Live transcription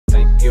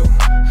you.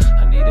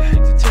 I need a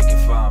hate to take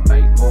it far,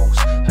 make moves.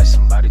 Had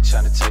somebody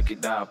trying to take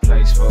it down,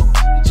 place fool.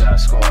 You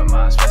just scoring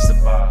mines, that's the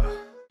bar.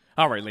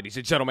 All right, ladies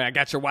and gentlemen, I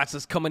got your watch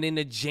list coming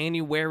into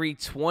January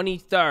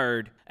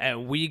 23rd,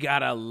 and we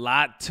got a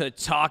lot to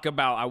talk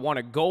about. I want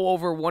to go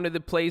over one of the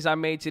plays I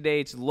made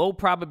today. It's low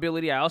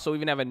probability. I also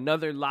even have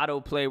another lotto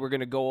play we're going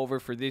to go over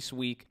for this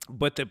week.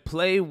 But the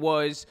play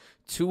was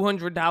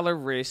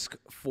 $200 risk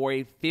for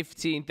a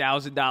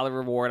 $15,000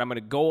 reward. I'm going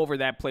to go over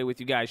that play with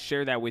you guys,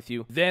 share that with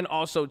you. Then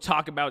also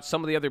talk about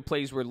some of the other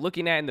plays we're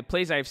looking at and the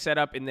plays I've set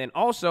up. And then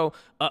also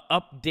an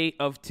update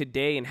of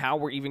today and how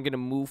we're even going to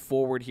move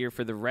forward here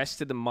for the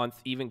rest of the month,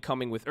 even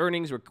coming with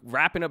earnings. We're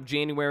wrapping up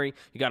January.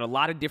 You got a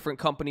lot of different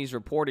companies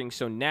reporting.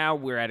 So now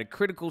we're at a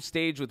critical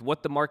stage with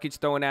what the market's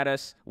throwing at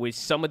us with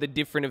some of the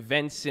different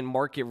events and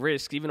market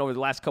risk, even over the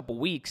last couple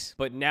weeks.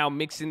 But now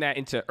mixing that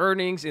into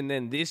earnings. And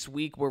then this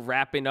week we're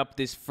wrapping up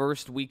this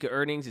first week of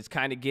earnings. It's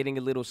kind of getting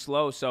a little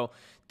slow, so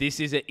this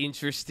is an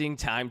interesting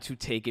time to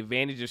take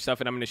advantage of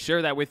stuff, and I'm going to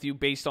share that with you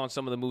based on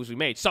some of the moves we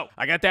made. So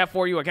I got that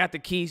for you. I got the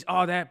keys,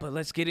 all that, but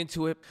let's get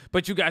into it.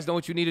 But you guys know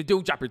what you need to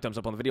do. Drop your thumbs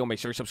up on the video. Make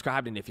sure you're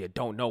subscribed, and if you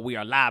don't know, we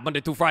are live Monday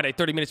through Friday,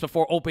 30 minutes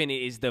before open.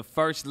 It is the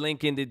first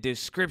link in the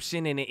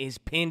description, and it is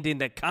pinned in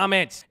the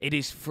comments. It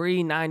is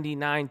free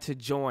 99 to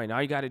join.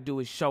 All you got to do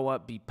is show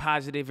up, be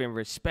positive and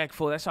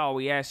respectful. That's all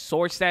we ask.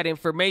 Source that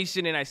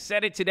information, and I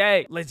said it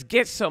today. Let's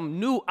get some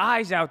new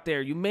eyes out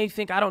there. You may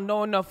think, I don't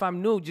know enough,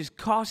 I'm new. Just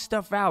call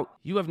stuff out.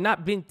 You have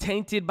not been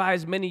tainted by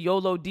as many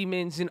YOLO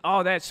demons and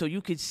all that, so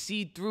you could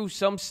see through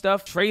some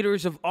stuff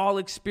traders of all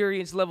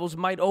experience levels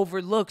might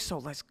overlook. So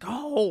let's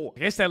go. I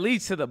guess that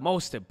leads to the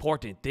most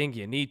important thing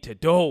you need to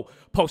do.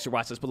 Post your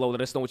watch list below. Let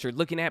us know what you're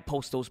looking at.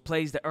 Post those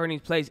plays, the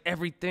earnings plays,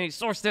 everything.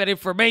 Source that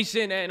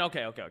information. And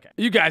okay.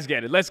 You guys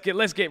get it. Let's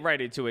get right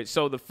into it.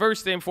 So the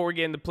first thing before we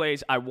get into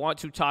plays, I want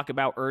to talk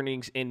about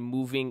earnings and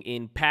moving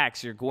in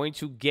packs. You're going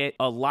to get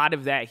a lot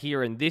of that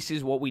here, and this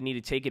is what we need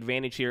to take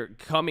advantage here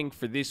coming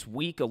for this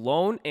week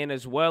alone, and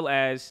as well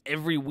as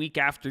every week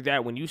after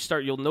that. When you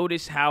start, you'll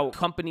notice how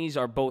companies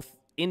are both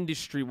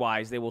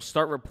industry-wise, they will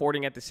start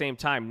reporting at the same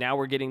time. Now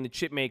we're getting the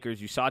chip makers.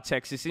 You saw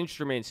Texas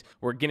Instruments.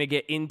 We're gonna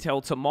get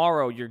Intel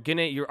tomorrow.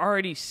 You're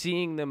already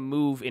seeing them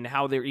move in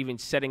how they're even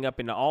setting up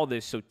into all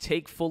this. So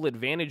take full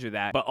advantage of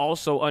that, but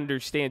also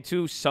understand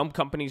too, some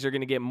companies are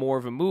gonna get more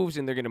of a moves,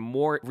 and they're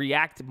gonna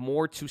react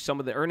more to some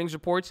of the earnings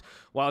reports,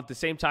 while at the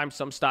same time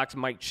some stocks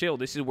might chill.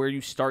 This is where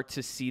you start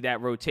to see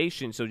that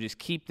rotation. So just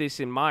keep this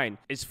in mind.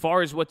 As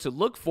far as what to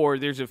look for,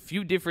 there's a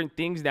few different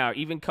things now,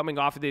 even coming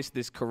off of this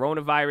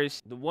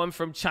coronavirus, the one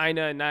from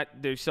China,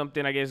 there's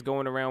something I guess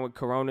going around with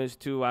coronas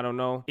too, I don't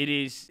know. It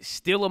is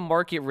still a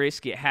market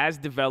risk. It has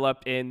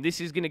developed, and this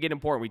is going to get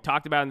important. We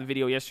talked about it in the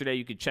video yesterday.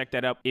 You could check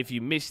that up if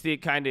you missed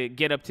it, kind of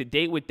get up to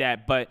date with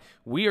that. But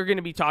we are going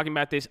to be talking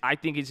about this. I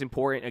think it's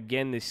important.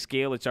 Again, the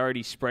scale, it's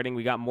already spreading.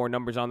 We got more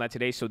numbers on that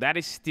today, so that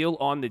is still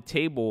on the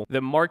table.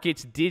 The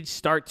markets did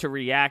start to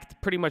react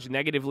pretty much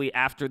negatively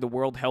after the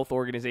World Health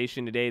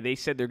Organization today. They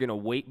said they're going to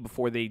wait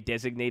before they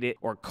designate it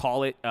or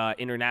call it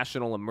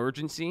international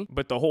emergency.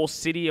 But the whole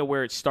city of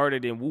where it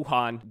started in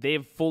Wuhan,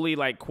 they've fully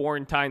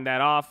quarantined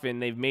that off,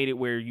 and they've made it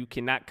where you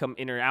cannot come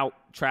in or out,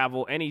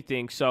 travel,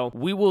 anything. So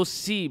we will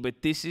see,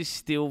 but this is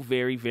still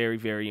very, very,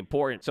 very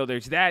important. So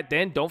there's that.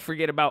 Then don't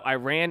forget about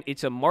Iran.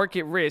 It's a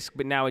market risk,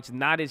 but now it's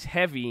not as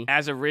heavy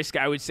as a risk,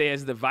 I would say,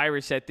 as the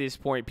virus at this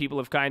point. People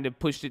have kind of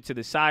pushed it to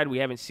the side. We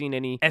haven't seen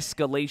any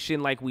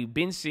escalation like we've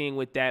been seeing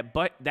with that,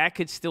 but that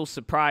could still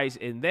surprise.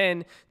 And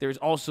then there's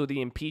also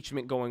the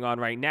impeachment going on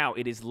right now.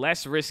 It is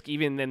less risk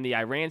even than the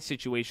Iran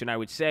situation, I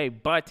would say,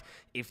 but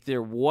if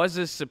there was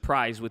a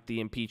surprise with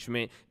the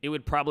impeachment, it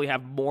would probably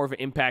have more of an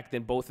impact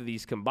than both of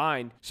these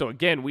combined. So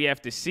again, we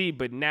have to see,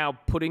 but now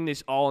putting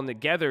this all in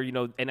together,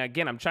 and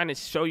again, I'm trying to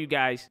show you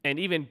guys, and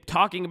even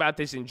talking about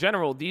this in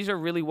general, these are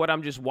really what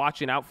I'm just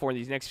watching out for in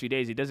these next few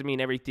days. It doesn't mean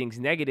everything's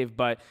negative,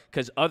 but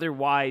because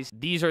otherwise,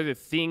 these are the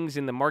things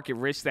in the market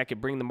risks that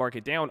could bring the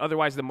market down.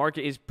 Otherwise, the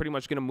market is pretty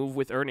much going to move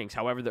with earnings.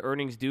 However the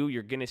earnings do,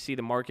 you're going to see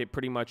the market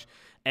pretty much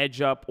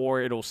edge up,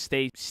 or it'll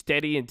stay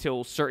steady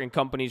until certain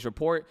companies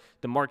report.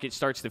 The market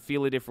starts to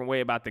feel a different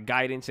way about the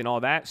guidance and all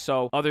that.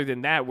 So other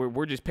than that,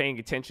 we're just paying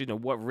attention to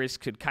what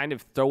risk could kind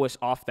of throw us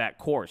off that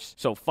course.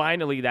 So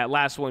finally, that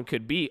last one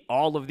could be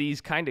all of these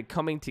kind of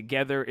coming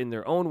together in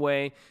their own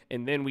way,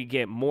 and then we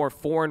get more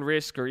foreign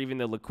risk or even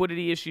the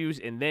liquidity issues,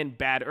 and then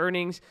bad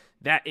earnings.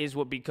 That is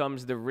what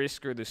becomes the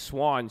risk or the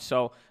swan.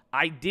 So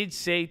I did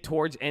say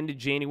towards end of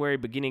January,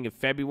 beginning of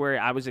February,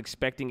 I was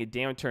expecting a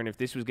downturn if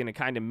this was going to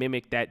kind of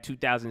mimic that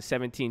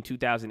 2017,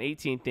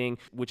 2018 thing,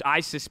 which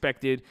I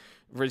suspected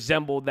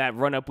resembled that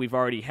run-up we've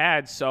already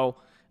had. So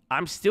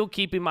I'm still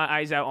keeping my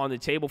eyes out on the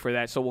table for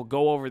that. So we'll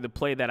go over the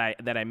play that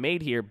I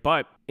made here.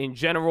 But in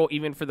general,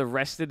 even for the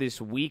rest of this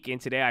week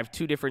and today, I have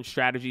two different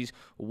strategies.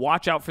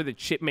 Watch out for the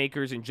chip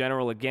makers in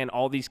general. Again,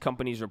 all these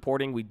companies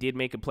reporting. We did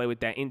make a play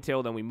with that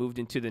Intel, then we moved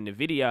into the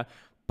NVIDIA.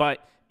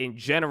 But in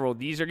general,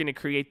 these are going to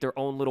create their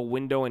own little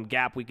window and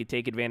gap we could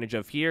take advantage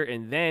of here,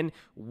 and then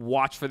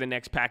watch for the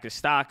next pack of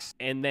stocks.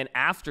 And then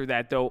after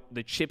that, though,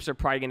 the chips are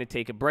probably going to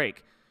take a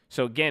break.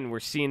 So again, we're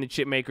seeing the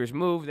chip makers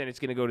move, then it's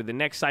going to go to the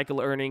next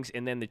cycle of earnings,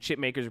 and then the chip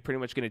makers are pretty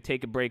much going to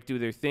take a break, do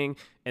their thing,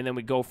 and then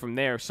we go from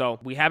there. So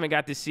we haven't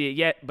got to see it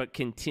yet, but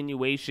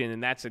continuation,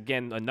 and that's,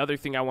 again, another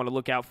thing I want to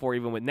look out for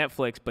even with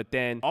Netflix. But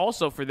then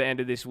also for the end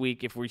of this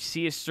week, if we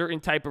see a certain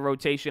type of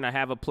rotation, I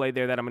have a play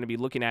there that I'm going to be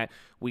looking at,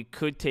 we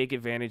could take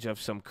advantage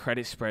of some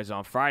credit spreads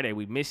on Friday.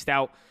 We missed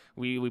out.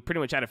 We pretty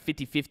much had a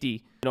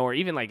 50-50, or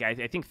even like I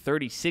think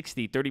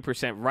 30-60,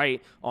 30% right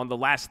on the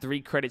last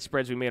 3 credit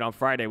spreads we made on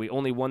Friday. We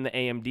only won the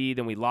AMD,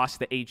 then we lost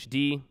the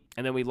HD,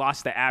 and then we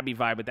lost the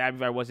ABVI, but the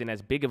ABVI wasn't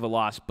as big of a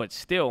loss, but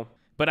still.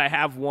 But I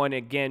have one,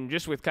 again,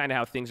 just with kind of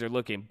how things are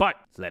looking. But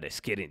let us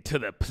get into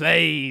the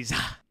plays.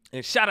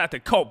 And shout out to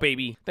Colt,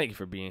 baby. Thank you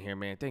for being here,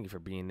 man. Thank you for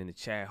being in the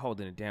chat,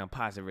 holding it down,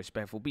 positive,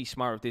 respectful. Be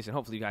smart with this, and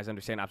hopefully you guys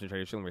understand option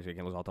traders. Shouldn't risk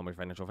again, lose all time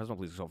financial investment.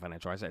 Please consult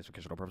financial advice for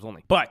educational purpose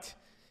only. But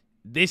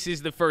this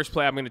is the first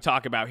play I'm going to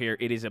talk about here.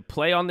 It is a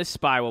play on the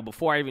SPY. Well,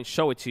 before I even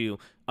show it to you,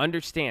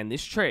 understand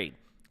this trade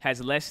has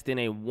less than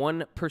a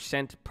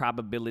 1%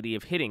 probability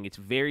of hitting. It's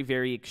very,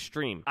 very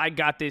extreme. I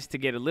got this to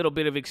get a little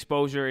bit of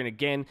exposure, and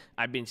again,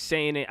 I've been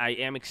saying it, I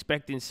am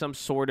expecting some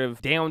sort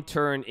of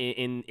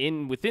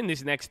downturn within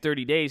this next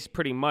 30 days,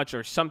 pretty much,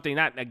 or something,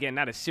 not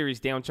a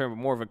serious downturn, but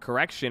more of a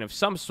correction of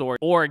some sort,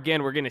 or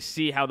again, we're gonna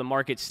see how the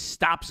market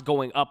stops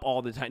going up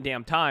all the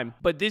damn time.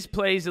 But this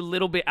play is a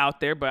little bit out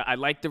there, but I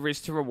like the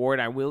risk to reward.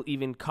 I will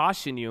even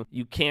caution you,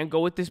 you can go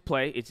with this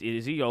play. It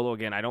is a YOLO.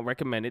 Again, I don't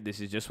recommend it. This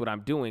is just what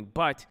I'm doing,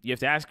 but you have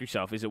to ask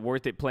yourself, is it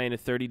worth it playing a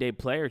 30-day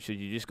play, or should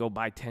you just go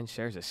buy 10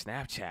 shares of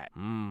Snapchat?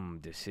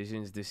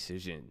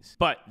 Decisions.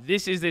 But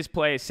this is this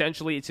play.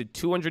 Essentially, it's a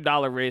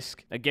 $200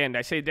 risk. Again, did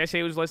I say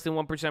it was less than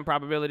 1%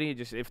 probability?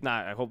 Just if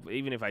not, I hope,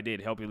 even if I did,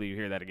 help you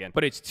hear that again.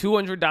 But it's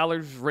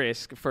 $200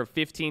 risk for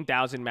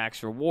 15,000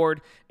 max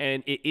reward,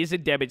 and it is a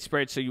debit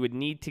spread, so you would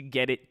need to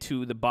get it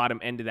to the bottom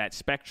end of that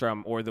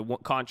spectrum, or the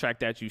contract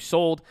that you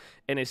sold,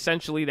 and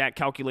essentially that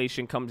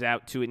calculation comes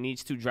out to it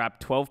needs to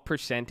drop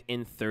 12%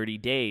 in 30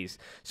 days.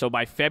 So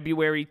by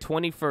February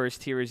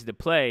 21st, here is the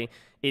play.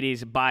 It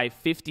is buy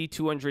 50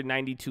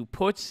 292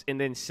 puts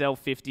and then sell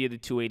 50 of the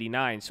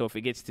 289. So if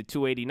it gets to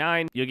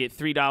 289, you'll get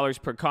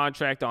 $3 per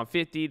contract on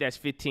 50. That's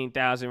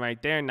 15,000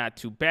 right there. Not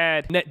too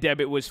bad. Net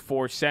debit was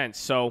 4 cents.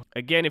 So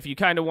again, if you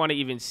kind of want to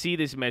even see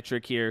this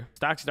metric here,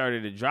 stock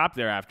started to drop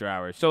there after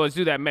hours. So let's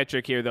do that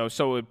metric here though.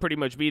 So it would pretty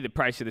much be the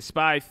price of the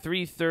SPY,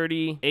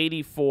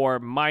 330.84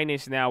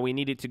 minus, now we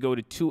need it to go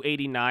to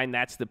 289.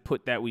 That's the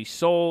put that we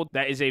sold.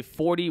 That is a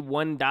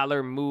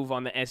 $41 move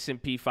on the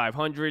S&P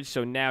 500.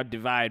 So now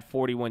divide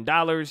 $41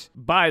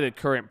 by the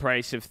current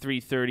price of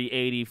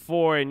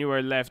 330.84, and you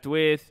are left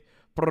with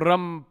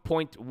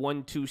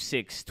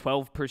 0.126,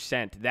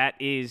 12%. That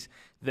is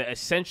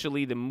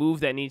essentially the move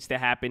that needs to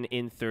happen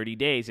in 30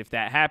 days. If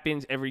that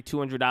happens, every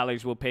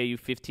 $200 will pay you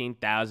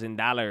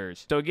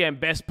 $15,000. So again,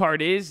 best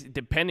part is,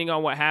 depending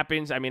on what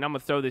happens, I mean, I'm going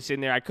to throw this in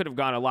there. I could have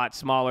gone a lot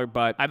smaller,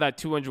 but I thought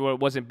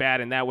 200 wasn't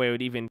bad, and that way it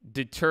would even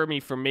deter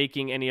me from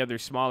making any other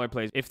smaller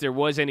plays if there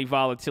was any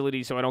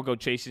volatility, so I don't go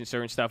chasing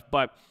certain stuff.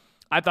 But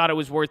I thought it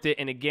was worth it,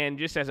 and again,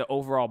 just as an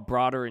overall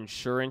broader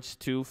insurance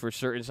too for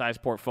certain size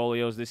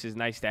portfolios, this is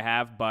nice to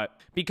have,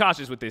 but be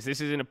cautious with this. This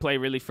isn't a play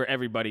really for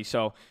everybody,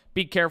 so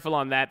be careful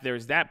on that.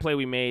 There's that play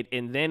we made,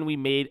 and then we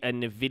made a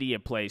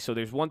NVIDIA play. So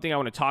there's one thing I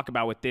want to talk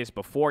about with this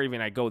before even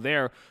I go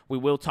there. We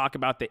will talk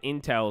about the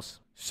Intels.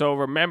 So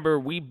remember,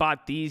 we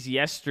bought these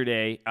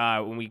yesterday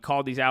when we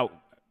called these out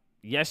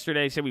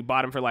yesterday. Said we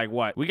bought them for like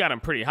what? We got them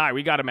pretty high.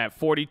 We got them at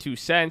 42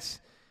 cents.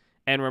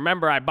 And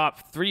remember, I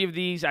bought 3 of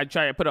these. I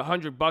put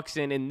 $100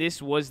 in, and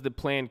this was the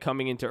plan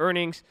coming into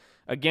earnings.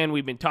 Again,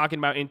 we've been talking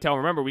about Intel.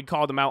 Remember, we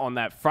called them out on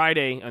that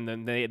Friday, and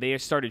then they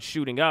started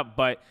shooting up,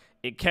 but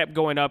it kept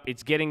going up.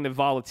 It's getting the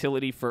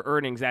volatility for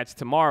earnings. That's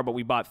tomorrow. But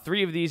we bought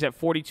 3 of these at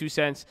 42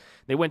 cents.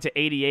 They went to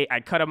 88. I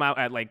cut them out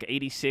at like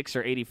 86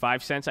 or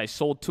 85 cents. I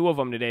sold 2 of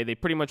them today. They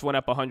pretty much went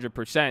up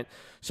 100%.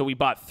 So we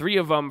bought 3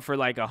 of them for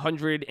like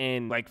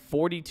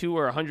 $142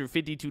 or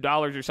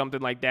 $152 or something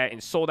like that,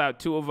 and sold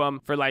out 2 of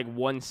them for like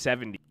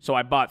 $170. So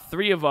I bought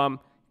 3 of them,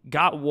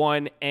 got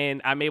 1,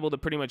 and I'm able to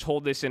pretty much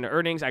hold this into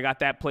earnings. I got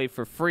that play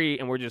for free,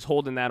 and we're just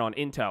holding that on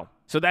Intel.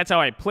 So that's how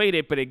I played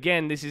it. But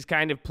again, this is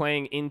kind of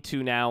playing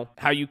into now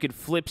how you could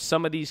flip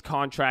some of these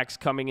contracts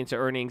coming into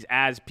earnings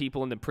as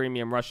people in the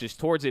premium rushes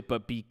towards it.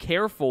 But be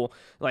careful.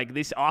 Like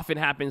this often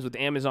happens with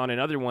Amazon and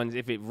other ones.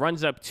 If it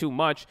runs up too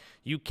much,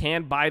 you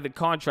can buy the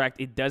contract.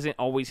 It doesn't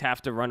always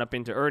have to run up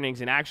into earnings.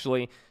 And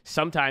actually,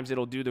 sometimes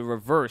it'll do the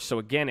reverse. So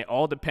again, it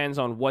all depends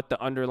on what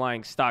the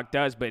underlying stock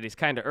does. But it's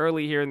kind of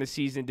early here in the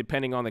season,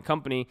 depending on the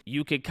company.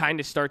 You could kind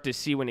of start to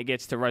see when it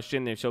gets to rush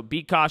in there. So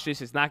be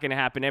cautious. It's not going to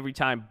happen every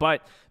time.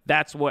 But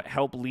that's what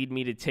helped lead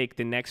me to take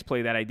the next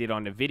play that I did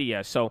on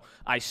NVIDIA. So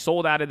I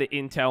sold out of the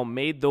Intel,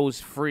 made those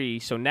free.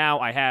 So now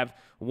I have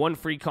 1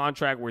 free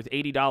contract worth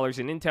 $80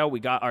 in Intel. We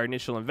got our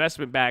initial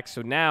investment back.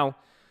 So now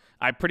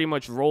I pretty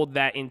much rolled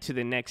that into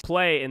the next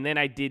play, and then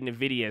I did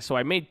NVIDIA. So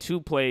I made 2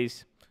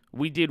 plays.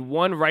 We did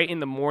one right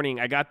in the morning.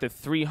 I got the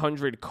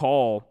 300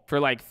 call for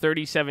like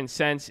 37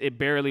 cents. It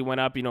barely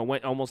went up,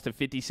 went almost to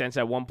 50 cents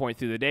at one point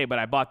through the day. But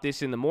I bought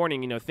this in the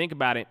morning. Think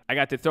about it. I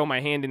got to throw my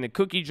hand in the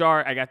cookie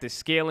jar. I got to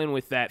scale in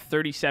with that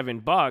 37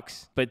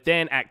 bucks. But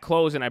then at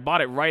close, and I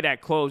bought it right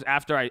at close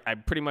after I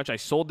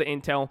sold the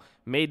Intel,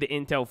 made the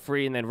Intel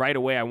free, and then right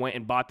away I went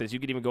and bought this. You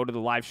could even go to the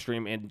live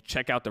stream and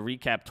check out the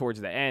recap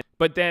towards the end.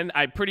 But then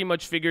I pretty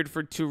much figured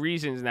for two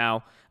reasons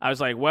now. I was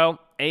like,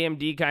 well,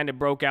 AMD kind of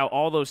broke out.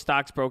 All those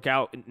stocks broke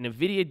out.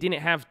 NVIDIA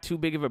didn't have too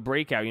big of a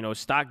breakout.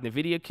 Stock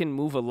NVIDIA can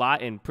move a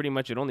lot, and pretty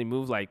much it only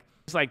moved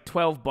it's like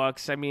 12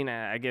 bucks. I mean,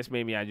 I guess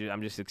maybe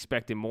I'm just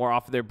expecting more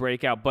off of their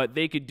breakout, but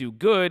they could do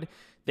good.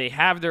 They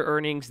have their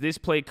earnings. This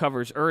play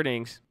covers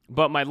earnings.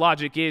 But my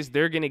logic is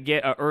they're going to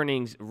get an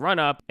earnings run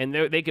up, and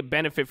they could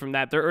benefit from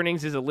that. Their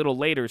earnings is a little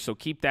later, so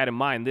keep that in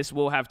mind. This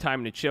will have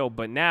time to chill.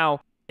 But now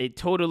it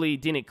totally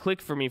didn't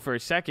click for me for a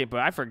second,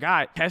 but I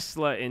forgot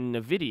Tesla and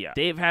NVIDIA.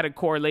 They've had a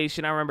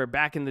correlation. I remember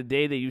back in the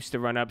day they used to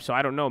run up, so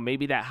I don't know.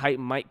 Maybe that hype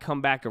might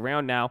come back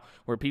around now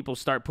where people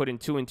start putting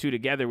 2 and 2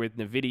 together with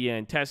NVIDIA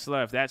and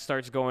Tesla. If that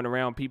starts going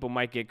around, people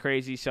might get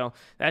crazy. So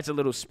that's a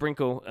little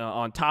sprinkle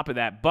on top of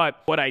that.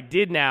 But what I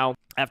did now,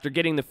 after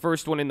getting the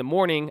first one in the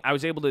morning, I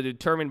was able to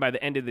determine by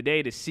the end of the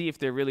day to see if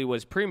there really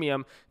was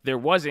premium. There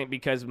wasn't,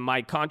 because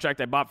my contract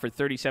I bought for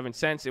 37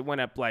 cents, it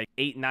went up like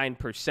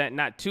 8-9%,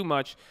 not too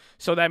much.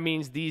 So that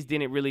means these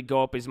didn't really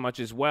go up as much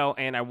as well,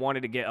 and I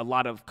wanted to get a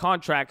lot of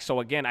contracts. So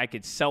again, I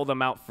could sell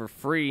them out for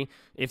free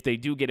if they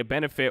do get a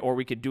benefit, or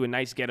we could do a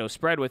nice ghetto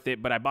spread with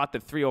it. But I bought the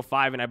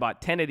 305 and I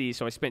bought 10 of these,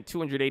 so I spent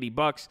 280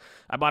 bucks.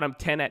 I bought them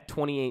 10 at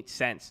 28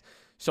 cents.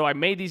 So I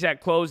made these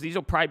at close. These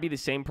will probably be the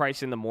same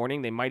price in the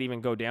morning. They might even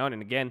go down.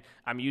 And again,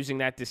 I'm using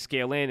that to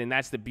scale in, and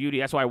that's the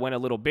beauty. That's why I went a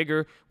little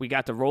bigger. We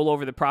got to roll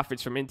over the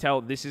profits from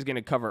Intel. This is going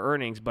to cover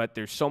earnings, but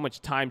there's so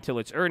much time till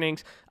it's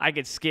earnings. I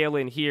could scale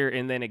in here,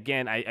 and then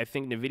again, I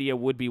think NVIDIA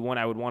would be one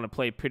I would want to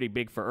play pretty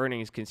big for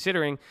earnings,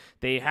 considering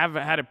they have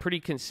had a pretty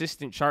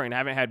consistent chart and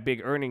haven't had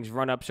big earnings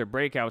run-ups or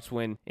breakouts,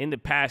 when in the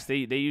past they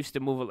used to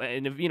move,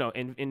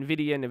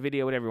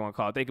 NVIDIA, whatever you want to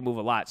call it, they can move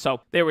a lot. So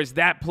there was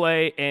that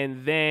play,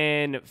 and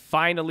then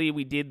finally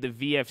we did the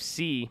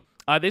VFC.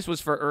 This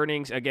was for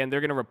earnings. Again,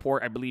 they're going to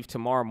report, I believe,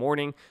 tomorrow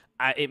morning.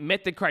 It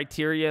met the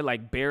criteria,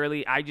 like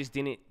barely. I just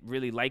didn't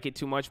really like it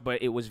too much,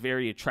 but it was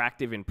very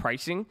attractive in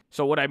pricing.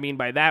 So what I mean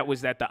by that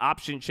was that the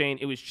option chain,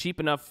 it was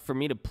cheap enough for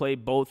me to play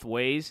both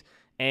ways,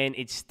 and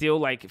it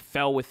still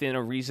fell within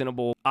a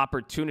reasonable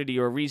opportunity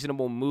or a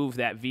reasonable move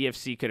that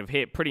VFC could have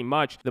hit. Pretty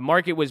much the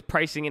market was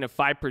pricing in a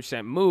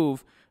 5%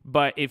 move,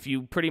 but if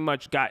you pretty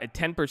much got a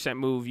 10%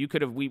 move, you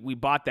could have, we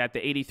bought that, the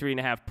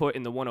 83.5 put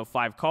and the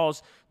 105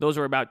 calls. Those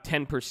were about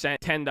 10%,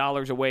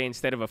 $10 away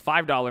instead of a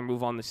 $5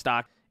 move on the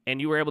stock. And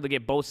you were able to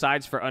get both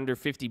sides for under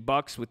 50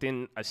 bucks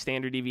within a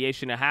standard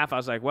deviation and a half. I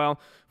was like, well,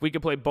 if we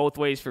could play both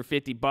ways for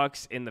 50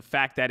 bucks, and the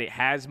fact that it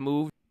has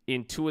moved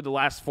in 2 of the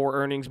last 4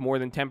 earnings more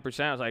than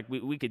 10%, I was like,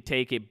 we could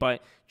take it,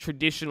 but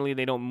traditionally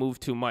they don't move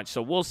too much.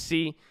 So we'll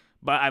see.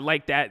 But I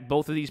like that.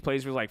 Both of these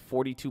plays were like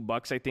 42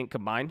 bucks, I think,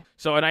 combined.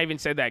 So, and I even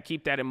said that,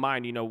 keep that in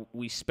mind.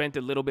 We spent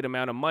a little bit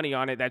amount of money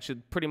on it. That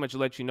should pretty much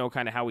let you know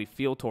kind of how we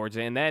feel towards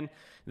it. And then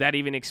that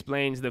even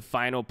explains the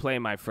final play,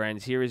 my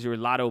friends. Here is your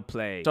lotto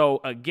play.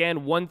 So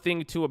again, one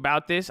thing too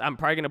about this, I'm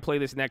probably going to play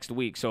this next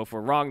week. So if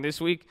we're wrong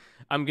this week,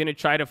 I'm going to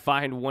try to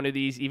find one of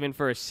these even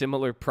for a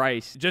similar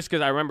price. Just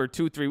because I remember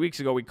 2-3 weeks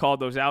ago, we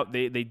called those out.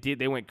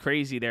 They went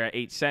crazy there at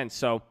 8 cents.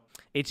 So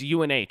it's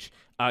UNH.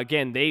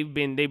 Again, they've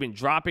been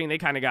dropping. They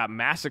kind of got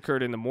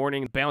massacred in the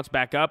morning, bounced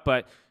back up,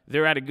 but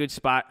they're at a good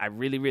spot. I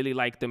really, really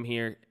like them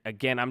here.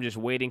 Again, I'm just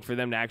waiting for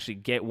them to actually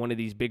get one of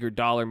these bigger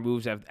dollar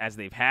moves as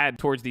they've had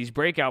towards these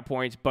breakout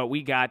points. But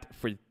we got,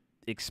 for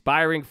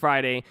expiring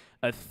Friday,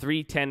 a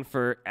 310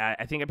 for,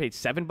 I think I paid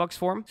 $7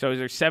 for them. So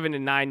there's 7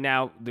 and 9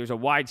 now. There's a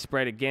wide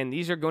spread. Again,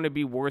 these are going to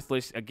be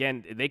worthless.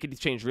 Again, they could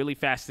change really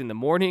fast in the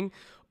morning,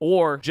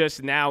 or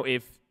just now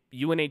if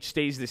UNH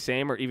stays the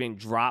same or even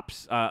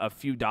drops a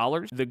few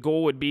dollars. The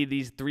goal would be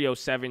these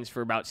 307s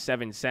for about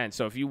 7 cents.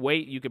 So if you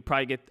wait, you could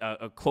probably get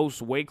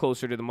way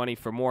closer to the money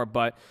for more.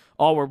 But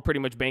all we're pretty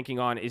much banking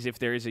on is if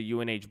there is a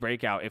UNH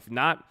breakout. If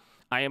not,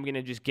 I am going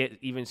to just get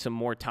even some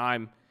more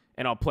time,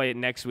 and I'll play it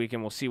next week,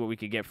 and we'll see what we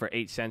could get for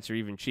 8 cents or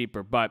even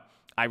cheaper. But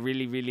I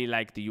really, really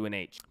like the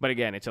UNH. But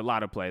again, it's a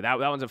lot of play. That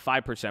one's a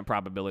 5%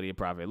 probability of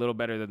profit, a little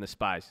better than the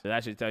SPYs. So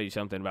that should tell you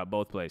something about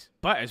both plays.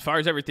 But as far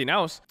as everything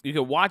else, you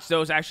can watch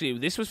those. Actually,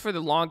 this was for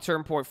the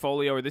long-term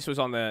portfolio, or this was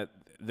on the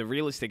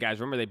real estate guys.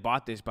 Remember, they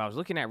bought this, but I was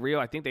looking at real.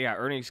 I think they got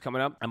earnings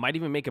coming up. I might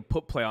even make a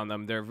put play on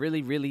them. They're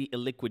really, really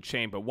illiquid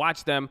chain, but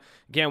watch them.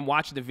 Again,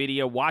 watch the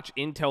video. Watch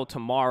Intel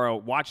tomorrow.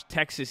 Watch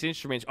Texas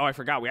Instruments. Oh, I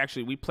forgot.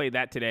 We played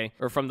that today.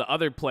 Or from the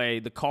other play,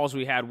 the calls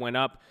we had went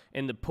up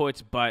in the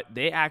puts, but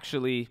they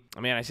actually I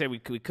mean, I said we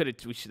could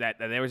have that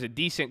there was a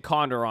decent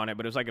condor on it,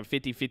 but it was like a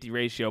 50-50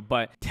 ratio.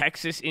 But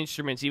Texas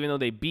Instruments, even though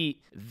they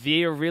beat,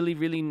 they're really,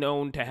 really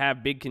known to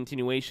have big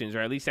continuations, or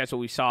at least that's what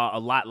we saw a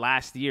lot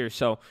last year.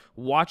 So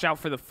watch out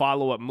for the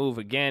follow-up move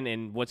again,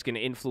 and what's going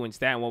to influence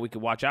that and what we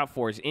could watch out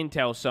for is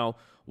Intel. So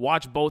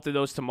watch both of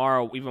those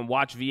tomorrow, even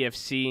watch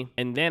VFC.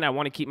 And then I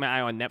want to keep my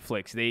eye on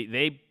Netflix.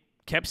 They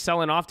kept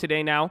selling off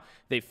today now.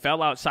 They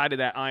fell outside of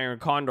that iron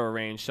condor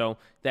range, so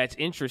that's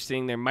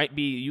interesting. There might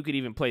be, you could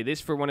even play this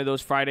for one of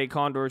those Friday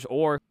condors,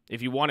 or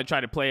if you want to try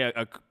to play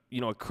a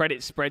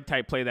credit spread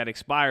type play that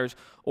expires,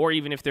 or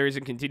even if there is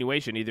a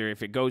continuation, either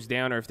if it goes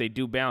down or if they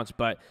do bounce.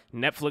 But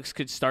Netflix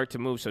could start to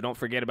move, so don't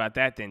forget about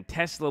that. Then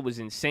Tesla was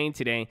insane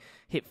today,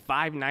 hit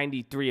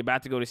 593,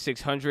 about to go to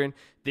 600.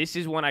 This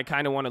is one I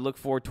kind of want to look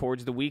for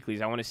towards the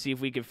weeklies. I want to see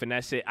if we can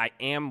finesse it. I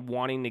am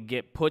wanting to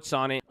get puts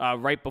on it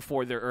right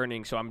before their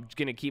earnings, so I'm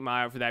going to keep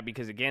my eye out for that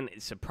because, again,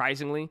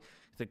 surprisingly,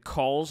 the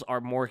calls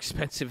are more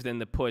expensive than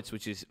the puts,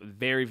 which is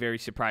very, very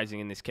surprising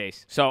in this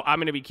case. So I'm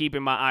going to be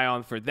keeping my eye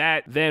on for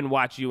that. Then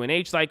watch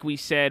UNH like we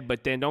said,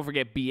 but then don't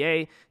forget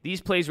BA.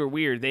 These plays were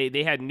weird.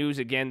 They had news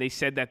again. They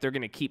said that they're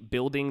going to keep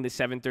building the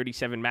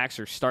 737 MAX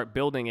or start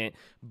building it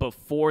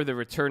before the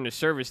return to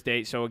service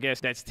date. So I guess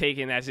that's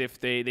taken as if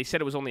they said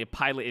it was only a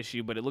pilot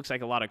issue, but it looks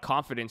like a lot of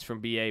confidence from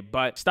BA.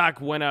 But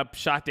stock went up,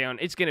 shot down.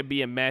 It's going to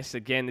be a mess.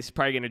 Again, this is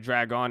probably going to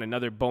drag on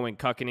another Boeing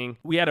cuckening.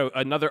 We had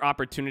another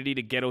opportunity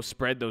to ghetto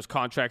spread those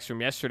contracts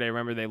from yesterday.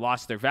 Remember, they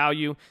lost their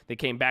value. They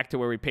came back to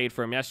where we paid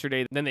for them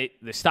yesterday. Then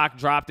the stock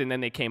dropped, and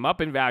then they came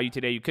up in value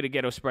today. You could have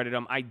ghetto spreaded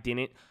them. I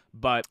didn't.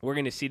 But we're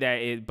going to see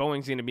that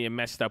Boeing's going to be a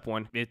messed up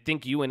one. I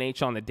think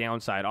UNH on the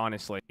downside,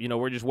 honestly.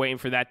 We're just waiting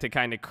for that to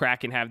kind of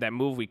crack and have that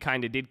move. We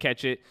kind of did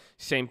catch it.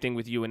 Same thing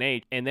with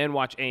UNH. And then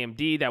watch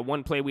AMD. That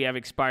one play we have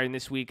expiring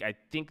this week, I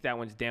think that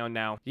one's down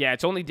now. Yeah,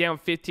 it's only down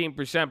 15%.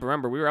 But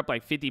remember, we were up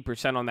like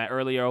 50% on that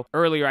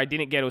earlier. I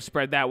didn't get to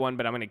spread that one,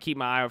 but I'm going to keep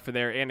my eye out for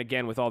there. And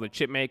again, with all the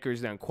chip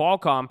makers. Then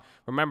Qualcomm,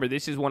 remember,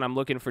 this is one I'm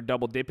looking for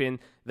double dip in.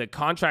 The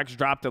contracts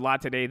dropped a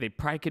lot today. They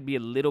probably could be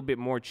a little bit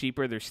more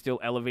cheaper. They're still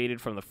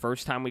elevated from the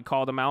first time we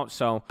called them out.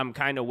 So I'm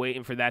kind of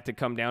waiting for that to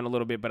come down a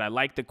little bit, but I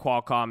like the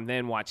Qualcomm.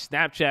 Then watch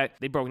Snapchat.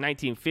 They broke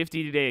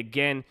 1950 today.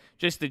 Again,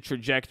 just the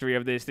trajectory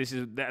of this. This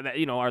is,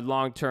 our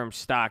long-term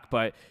stock,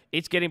 but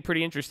it's getting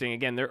pretty interesting.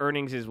 Again, their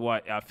earnings is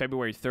what,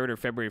 February 3rd or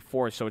February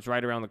 4th, so it's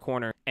right around the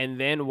corner. And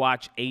then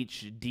watch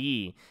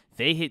HD.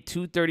 They hit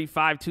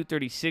 235,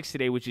 236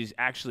 today, which is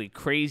actually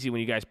crazy when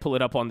you guys pull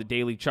it up on the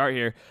daily chart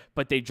here,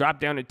 but they dropped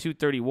down to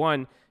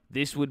 231.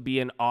 This would be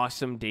an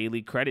awesome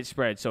daily credit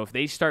spread. So if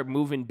they start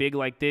moving big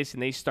like this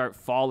and they start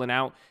falling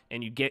out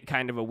and you get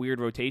kind of a weird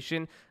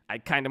rotation, I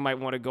kind of might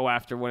want to go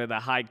after one of the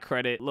high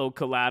credit, low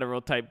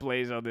collateral type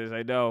plays on this.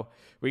 I know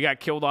we got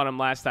killed on them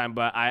last time,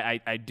 but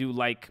I do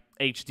like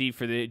HD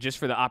for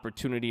the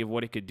opportunity of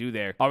what it could do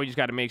there. All we just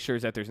got to make sure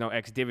is that there's no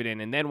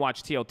ex-dividend. And then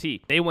watch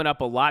TLT. They went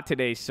up a lot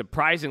today,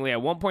 surprisingly.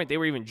 At one point, they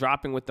were even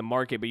dropping with the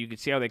market, but you could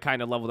see how they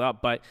kind of leveled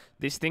up. But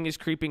this thing is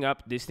creeping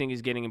up. This thing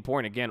is getting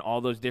important. Again,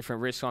 all those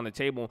different risks on the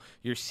table,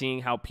 you're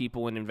seeing how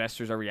people and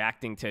investors are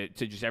reacting to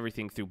just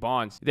everything through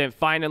bonds. Then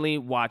finally,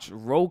 watch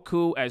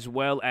Roku as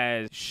well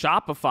as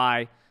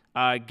Shopify.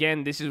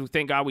 Again, this is,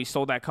 thank God we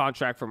sold that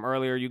contract from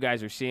earlier. You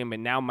guys are seeing, but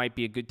now might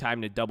be a good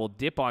time to double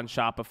dip on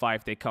Shopify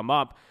if they come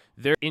up.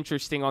 They're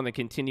interesting on the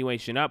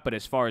continuation up, but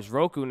as far as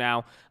Roku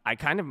now, I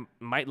kind of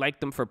might like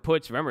them for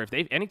puts. Remember,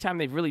 anytime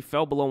they've really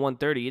fell below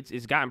 130,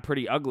 it's gotten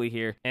pretty ugly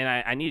here, and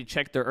I need to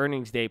check their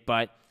earnings date,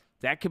 but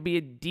that could be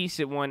a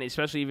decent one,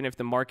 especially even if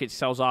the market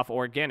sells off,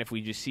 or again, if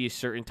we just see a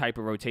certain type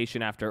of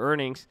rotation after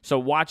earnings. So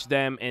watch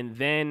them, and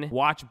then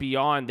watch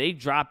Beyond. They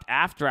dropped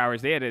after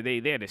hours. They had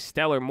a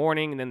stellar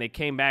morning, and then they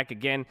came back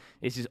again.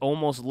 This is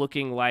almost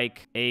looking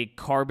like a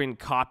carbon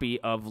copy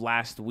of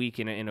last week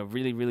in a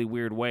really, really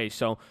weird way.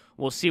 So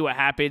we'll see what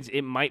happens.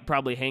 It might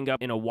probably hang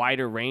up in a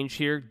wider range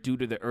here due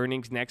to the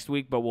earnings next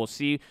week, but we'll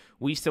see.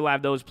 We still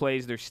have those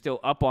plays. They're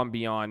still up on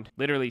Beyond,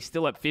 literally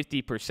still up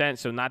 50%,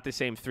 so not the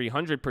same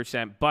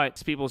 300%, but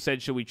people said,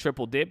 should we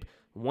triple dip?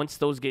 Once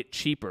those get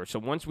cheaper. So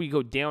once we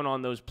go down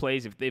on those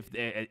plays,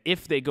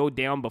 if they go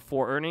down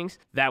before earnings,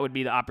 that would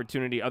be the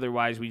opportunity.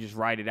 Otherwise, we just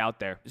ride it out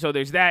there. So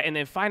there's that. And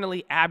then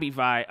finally,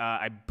 Abivai.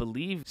 I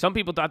believe some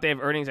people thought they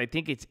have earnings. I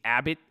think it's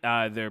Abbott,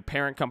 their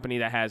parent company,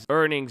 that has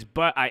earnings.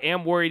 But I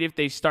am worried if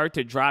they start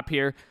to drop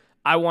here.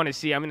 I want to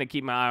see. I'm going to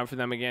keep my eye out for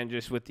them again,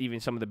 just with even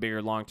some of the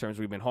bigger long terms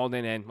we've been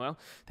holding. And, well,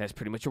 that's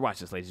pretty much your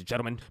watch list, ladies and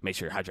gentlemen. Make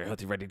sure you're hydrated,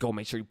 healthy, ready to go.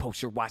 Make sure you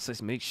post your watch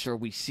list. Make sure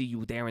we see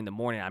you there in the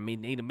morning. I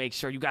need to make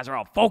sure you guys are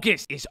all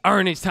focused. It's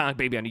earnings time,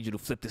 baby. I need you to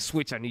flip the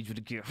switch. I need you to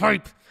get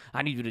hype.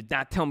 I need you to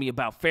not tell me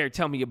about fair.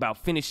 Tell me about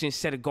finishing,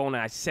 set a goal. And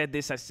I said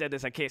this.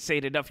 I can't say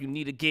it enough. You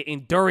need to get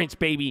endurance,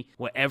 baby.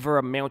 Whatever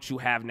amount you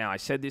have now. I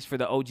said this for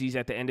the OGs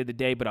at the end of the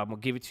day, but I'm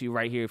going to give it to you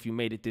right here if you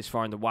made it this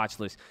far in the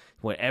watch list.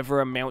 Whatever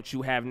amount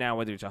you have now,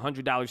 whether it's $100,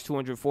 $100,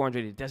 200,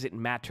 400, it doesn't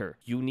matter.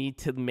 You need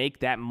to make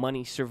that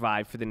money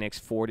survive for the next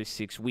 4 to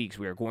 6 weeks.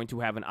 We are going to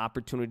have an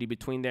opportunity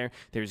between there.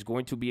 There's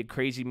going to be a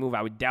crazy move.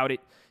 I would doubt it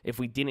if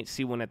we didn't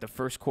see one at the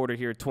first quarter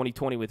here of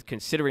 2020 with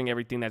considering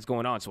everything that's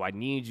going on. So I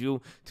need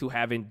you to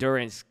have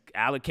endurance.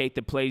 Allocate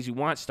the plays you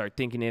want. Start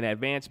thinking in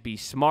advance. Be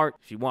smart.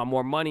 If you want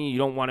more money, you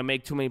don't want to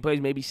make too many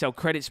plays, maybe sell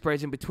credit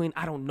spreads in between.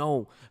 I don't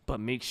know. But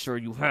make sure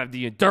you have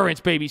the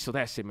endurance, baby. So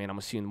that's it, man. I'm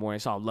going to see you in the morning.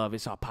 It's all love.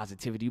 It's all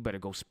positivity. You better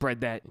go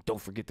spread that. And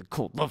don't forget the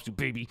code loves you,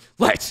 baby.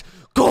 Let's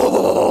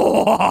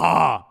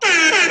go!